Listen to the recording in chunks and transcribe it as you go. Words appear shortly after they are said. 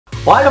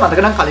ඔයාලට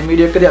මතක නම් කලින්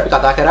වීඩියෝ එකකදී අපි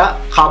කතා කරා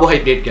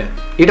කාබෝහයිඩ්‍රේට් ගැන.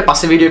 ඊට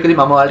පස්සේ වීඩියෝ එකකදී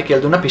මම ඔයාලට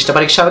කියලා දුන්නා පිෂ්ඨ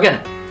පරීක්ෂාව ගැන.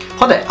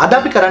 හොඳයි අද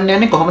අපි කරන්න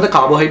යන්නේ කොහොමද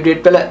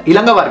කාබෝහයිඩ්‍රේට් වල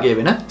ඊළඟ වර්ගය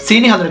වෙන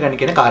සීනි හඳුනගන්න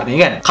කියන කාරණේ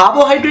ගැන.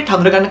 කාබෝහයිඩ්‍රේට්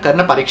හඳුනගන්න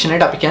කරන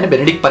පරීක්ෂණයට අපි කියන්නේ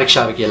බෙනෙඩික්ට්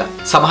පරීක්ෂාව කියලා.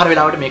 සමහර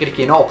වෙලාවට මේකට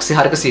කියනවා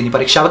ඔක්සිහාරක සීනි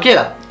පරීක්ෂාව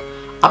කියලා.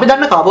 අපි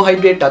දන්න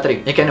කාබෝහයිඩ්‍රේට්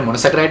අතරින් ඒ කියන්නේ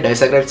මොනොසැකරයිඩ්,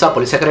 ඩයිසැකරයිඩ් සහ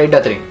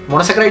පොලිසැකරයිඩ් අතරින්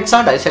මොනොසැකරයිඩ්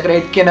සහ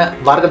ඩයිසැකරයිඩ් කියන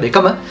වර්ග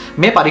දෙකම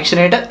මේ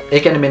පරීක්ෂණයට ඒ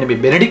කියන්නේ මෙන්න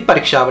මේ බෙනෙඩික්ට්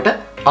පරීක්ෂාවට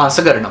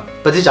ආන්සර් කරනවා.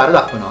 ප්‍රතිචාර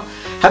දක්වනවා.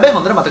 හැබැයි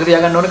හොඳට මතක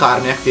තියාගන්න ඕන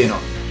කාරණයක්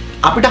තියෙනවා.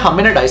 අපිට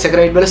හම්බෙන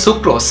ඩයිසැකරයිඩ් වල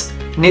සුක්‍රෝස්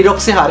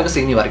නිරොක්සිහාරක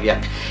සීනි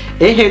වර්ගයක්.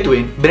 ඒ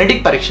හේතුවෙන්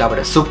බෙනෙඩික්ට්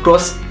පරීක්ෂාවට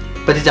සුක්‍රෝස්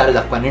ප්‍රතිචාර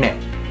දක්වන්නේ නැහැ.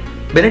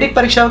 බෙනෙඩික්ට්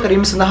පරීක්ෂාව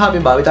කිරීම සඳහා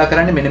අපි භාවිතා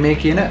කරන්නේ මෙන්න මේ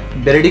කියන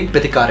බෙනෙඩික්ට්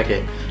ප්‍රතිකාරකය.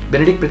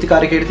 බෙනෙඩික්ට්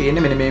ප්‍රතිකාරකයට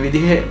තියෙන්නේ මෙන්න මේ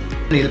විදිහේ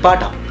නිල්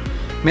පාටක්.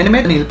 මෙන්න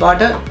මේ නිල්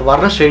පාට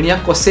වර්ණ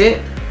ශ්‍රේණියක් ඔස්සේ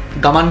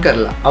ගමන්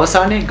කරලා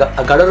අවසානයේ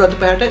ගඩොල්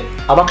රතු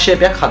පැහැට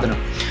අවක්ෂේපයක් හදනවා.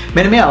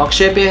 මෙන්න මේ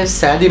අවක්ෂේපයේ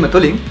සෑදීම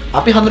තුළින්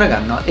අපි හඳුනා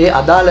ගන්නවා ඒ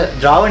අදාළ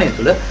ද්‍රාවණය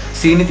තුළ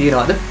සීනි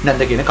තියනවද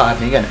නැද්ද කියන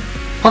කාරණේ ගැන.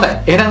 හොඳයි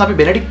එහෙනම් අපි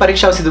බෙනෙඩික්ට්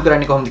පරීක්ෂාව සිදු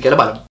කරන්නේ කොහොමද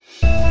කියලා බලමු.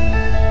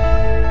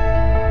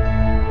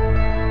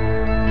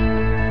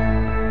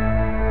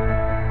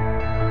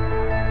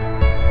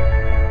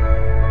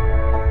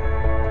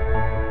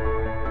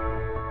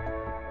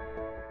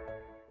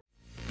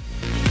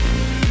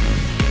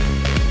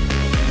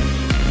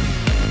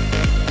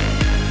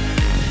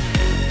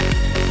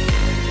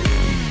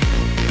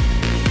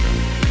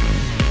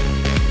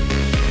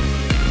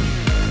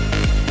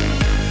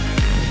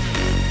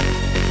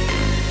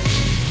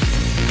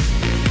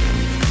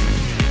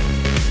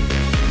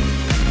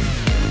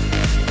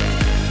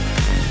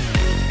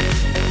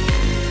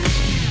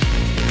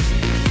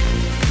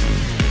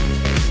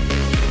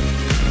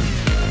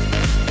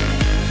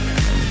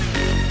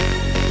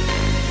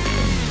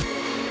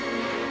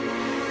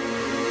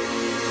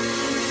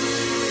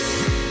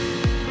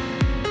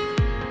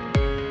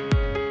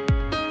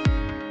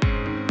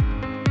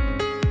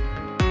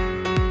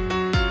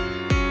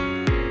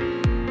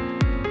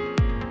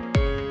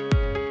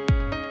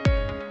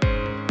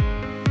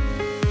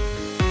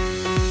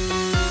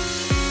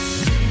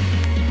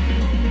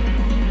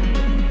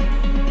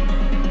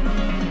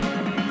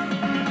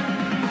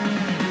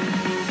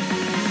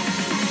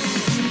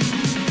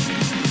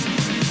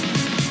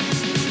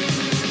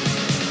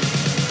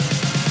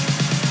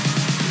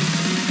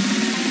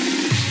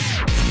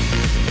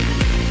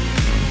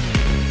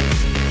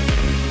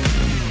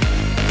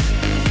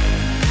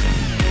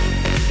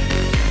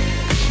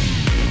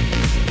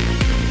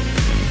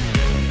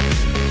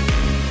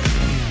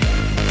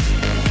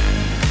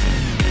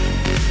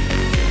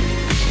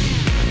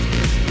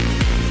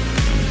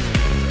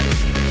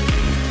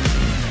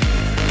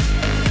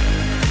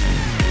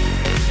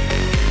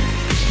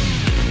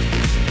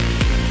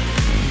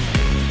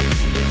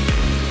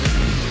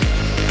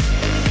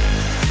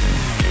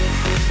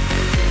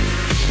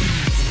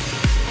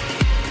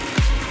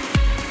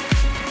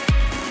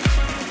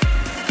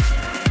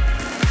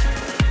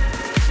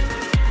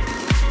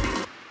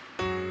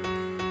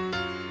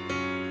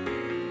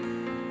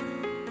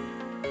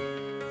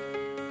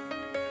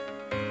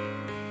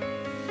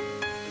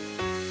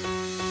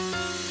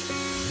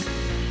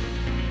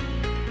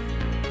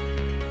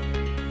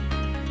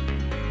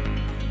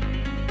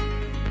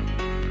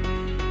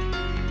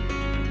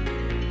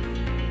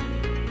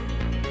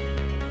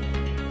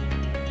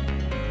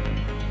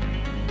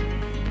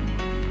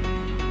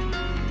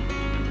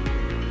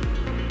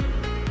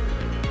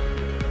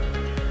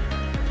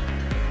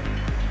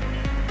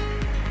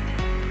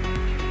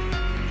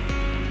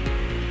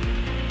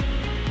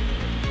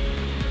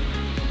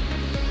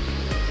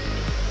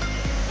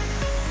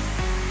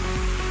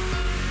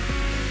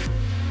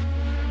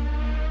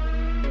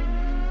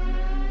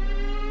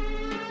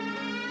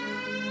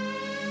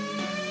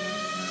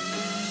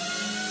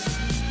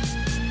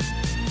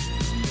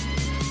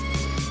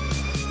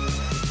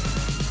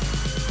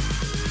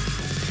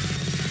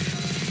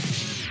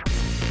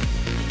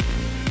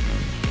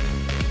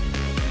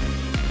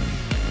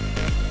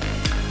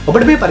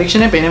 ඔබට මේ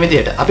පරීක්ෂණය පේන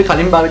විදිහට අපි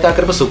කලින් භාවිතා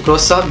කරපු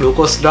සුක්‍රෝස් සහ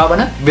ග්ලූකෝස්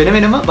ද්‍රාවණ වෙන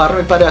වෙනම වර්ණ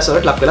විපර්යාස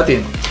වලට ලක් වෙලා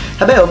තියෙනවා.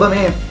 හැබැයි ඔබ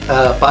මේ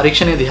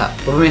පරීක්ෂණය දිහා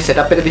ඔබ මේ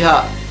සෙටප් එක දිහා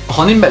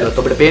හොඳින් බැලුවොත්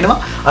ඔබට පේනවා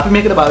අපි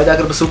මේකට භාවිතා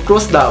කරපු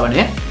සුක්‍රෝස්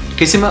ද්‍රාවණය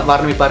කිසිම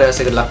වර්ණ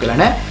විපර්යාසයකට ලක් වෙලා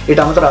නැහැ.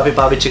 ඊට අමතරව අපි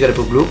පාවිච්චි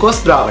කරපු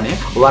ග්ලූකෝස් ද්‍රාවණය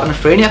වර්ණ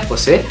ශ්‍රේණියක්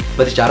ඔස්සේ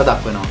ප්‍රතිචාර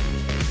දක්වනවා.